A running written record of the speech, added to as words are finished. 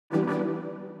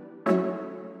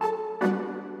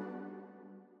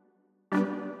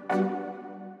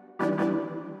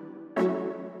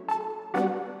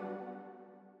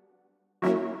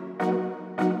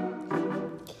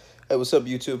Hey, what's up,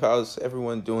 YouTube? How's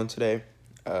everyone doing today?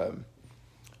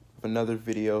 Another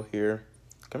video here.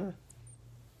 Come here.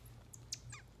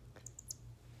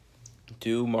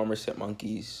 Do marmoset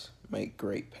monkeys make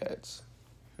great pets?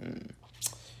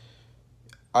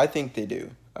 I think they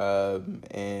do,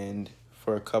 and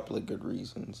for a couple of good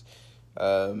reasons.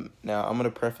 Now, I'm going to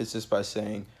preface this by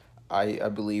saying I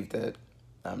believe that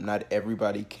not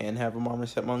everybody can have a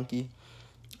marmoset monkey,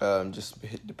 just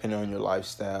depending on your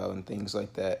lifestyle and things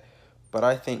like that. But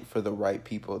I think for the right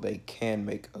people, they can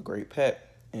make a great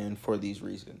pet, and for these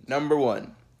reasons. Number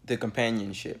one, the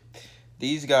companionship.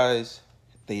 These guys,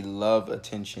 they love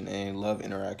attention and they love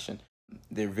interaction.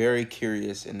 They're very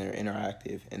curious and they're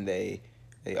interactive, and they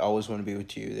always want to be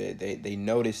with you. They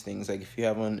notice things, like if you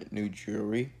have on new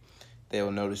jewelry,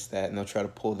 they'll notice that and they'll try to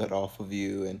pull that off of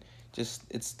you, and just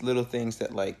it's little things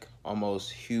that like almost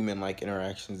human-like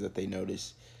interactions that they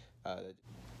notice.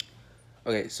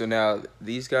 Okay, so now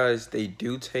these guys, they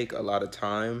do take a lot of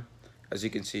time. As you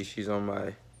can see, she's on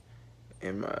my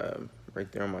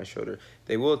right there on my shoulder.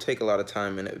 They will take a lot of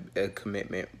time and a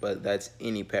commitment, but that's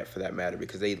any pet for that matter,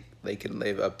 because they can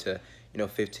live up to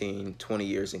 15, 20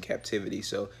 years in captivity.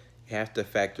 So you have to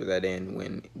factor that in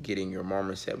when getting your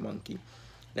marmoset monkey.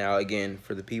 Now again,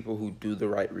 for the people who do the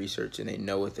right research and they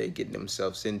know what they're getting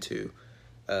themselves into,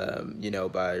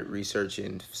 by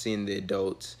researching, seeing the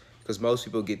adults, because most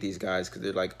people get these guys because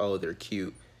they're like, oh, they're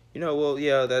cute. Well,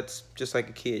 yeah, that's just like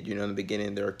a kid. In the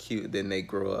beginning they're cute, then they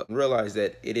grow up and realize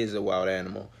that it is a wild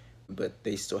animal, but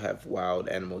they still have wild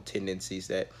animal tendencies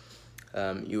that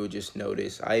you will just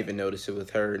notice. I even noticed it with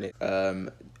her.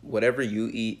 And whatever you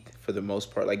eat, for the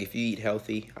most part, like if you eat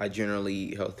healthy, I generally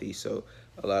eat healthy, so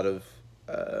a lot of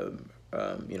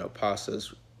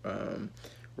pastas,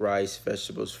 rice,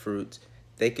 vegetables, fruits.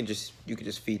 You can just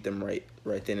feed them right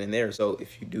then and there. So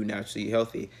if you do naturally eat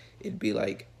healthy, it'd be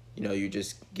like you're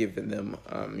just giving them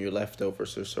your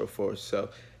leftovers or so forth. So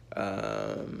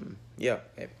yeah.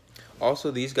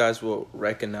 Also, these guys will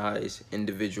recognize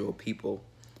individual people.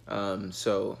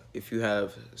 So if you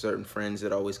have certain friends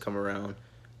that always come around,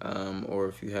 or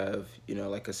if you have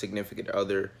like a significant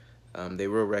other, they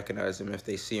will recognize them. If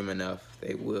they see them enough,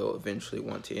 they will eventually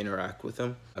want to interact with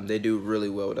them. They do really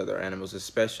well with other animals,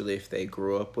 especially if they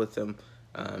grew up with them.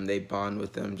 They bond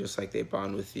with them just like they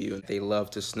bond with you. They love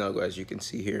to snuggle, as you can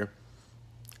see here.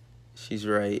 She's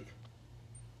right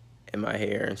in my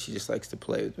hair, and she just likes to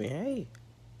play with me. Hey.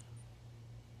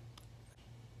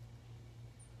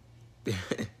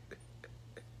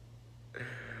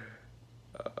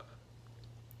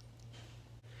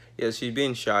 Yeah, she's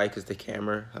being shy because the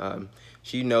camera.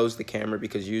 She knows the camera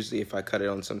because usually if I cut it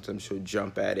on, sometimes she'll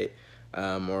jump at it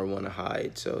or want to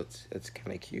hide. So it's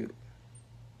kind of cute.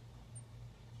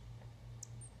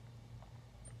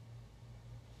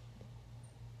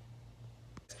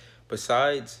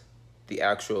 Besides the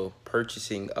actual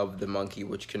purchasing of the monkey,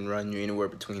 which can run you anywhere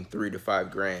between $3 to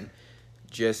 $5 grand,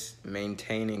 just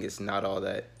maintaining is not all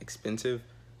that expensive.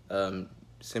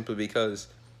 Simply because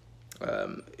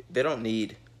they don't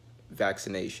need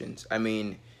vaccinations. I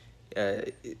mean,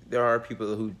 there are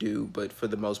people who do, but for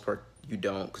the most part you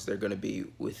don't, because they're going to be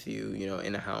with you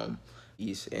in a home.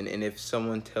 And if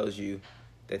someone tells you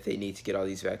that they need to get all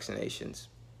these vaccinations,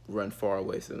 run far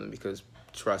away from them, because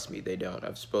trust me, they don't.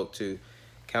 I've spoke to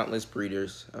countless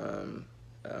breeders,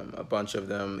 a bunch of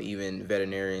them, even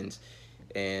veterinarians,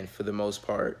 and for the most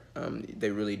part they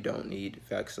really don't need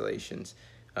vaccinations.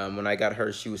 When I got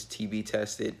her, she was TB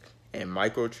tested and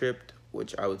microchipped,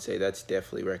 which I would say that's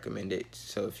definitely recommended.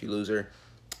 So if you lose her,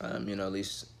 at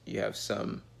least you have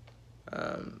some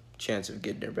chance of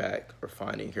getting her back or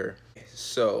finding her.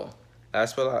 So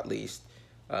last but not least,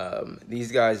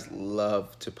 these guys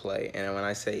love to play. And when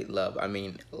I say love, I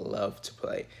mean love to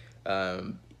play.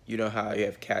 You know how you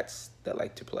have cats that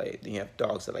like to play, then you have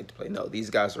dogs that like to play. No, these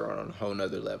guys are on a whole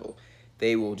nother level.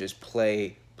 They will just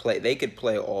play. They could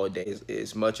play all day,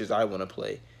 as much as I want to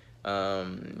play.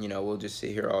 We'll just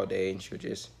sit here all day, and she'll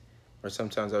just, or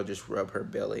sometimes I'll just rub her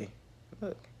belly.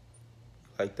 Look,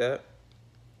 like that.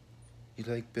 You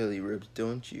like belly rubs,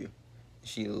 don't you?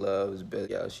 She loves belly.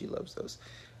 Yeah, she loves those.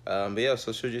 But yeah,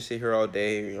 so she'll just sit here all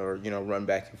day, or run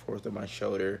back and forth on my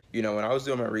shoulder. When I was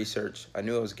doing my research, I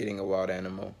knew I was getting a wild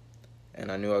animal,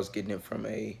 and I knew I was getting it from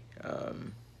a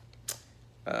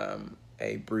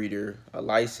breeder, a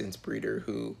licensed breeder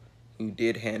who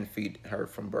did hand feed her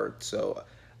from birth. So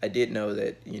I did know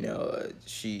that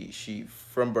she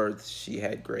from birth she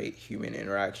had great human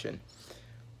interaction.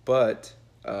 But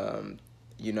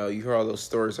you hear all those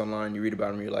stories online, you read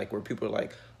about them, you're like, where people are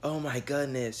like, oh my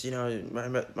goodness,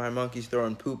 my monkey's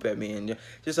throwing poop at me, and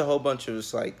just a whole bunch of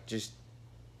just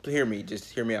hear me,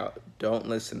 just hear me out. Don't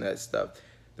listen to that stuff.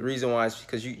 The reason why is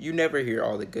because you never hear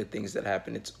all the good things that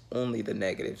happen. It's only the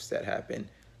negatives that happen,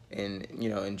 and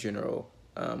in general.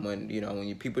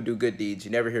 When people do good deeds,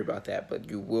 you never hear about that, but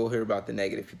you will hear about the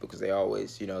negative people because they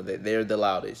always, they're the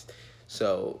loudest.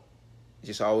 So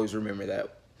just always remember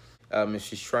that. If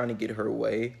she's trying to get her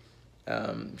way,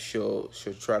 she'll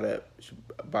try to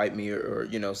bite me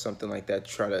or something like that,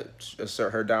 try to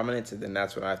assert her dominance, and then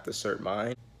that's when I have to assert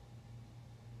mine.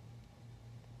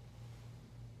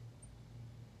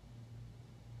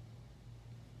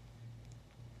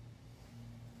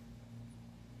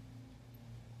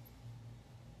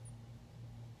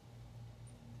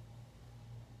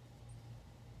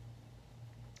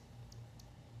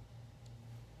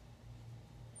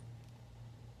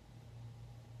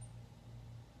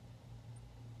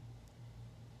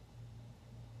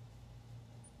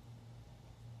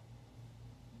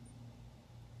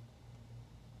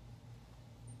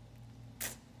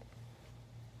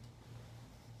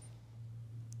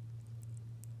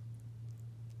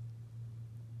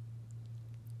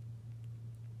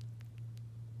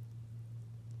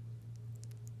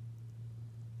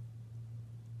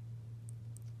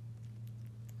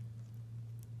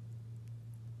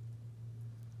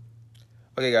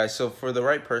 Okay, guys, so for the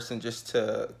right person, just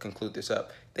to conclude this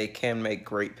up, they can make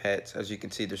great pets. As you can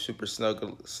see, they're super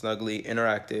snuggly,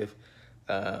 interactive,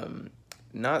 um,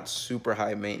 not super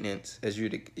high maintenance as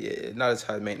not as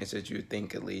high maintenance as you would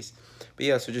think, at least. But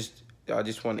yeah, so I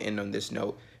just want to end on this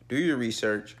note. Do your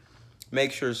research.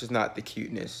 Make sure it's just not the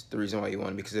cuteness, the reason why you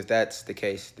want it, because if that's the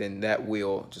case, then that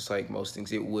will, just like most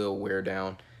things, it will wear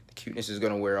down. The cuteness is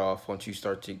going to wear off once you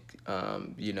start to,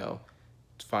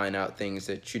 find out things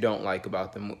that you don't like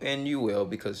about them, and you will,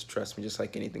 because trust me, just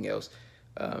like anything else,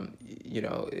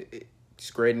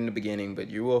 it's great in the beginning, but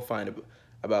you will find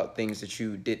about things that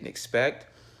you didn't expect,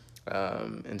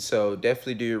 and so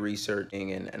definitely do your research,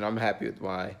 and I'm happy with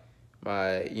my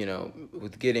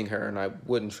with getting her, and I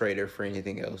wouldn't trade her for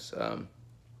anything else,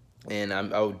 and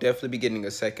I'll definitely be getting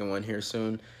a second one here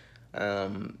soon,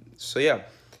 so yeah,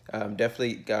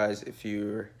 definitely, guys, if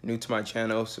you're new to my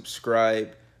channel,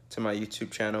 subscribe to my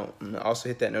YouTube channel, and also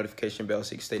hit that notification bell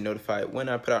so you can stay notified when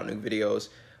I put out new videos,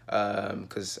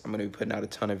 because I'm going to be putting out a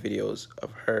ton of videos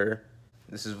of her.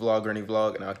 This is Vlog Granny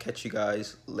Vlog, and I'll catch you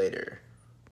guys later.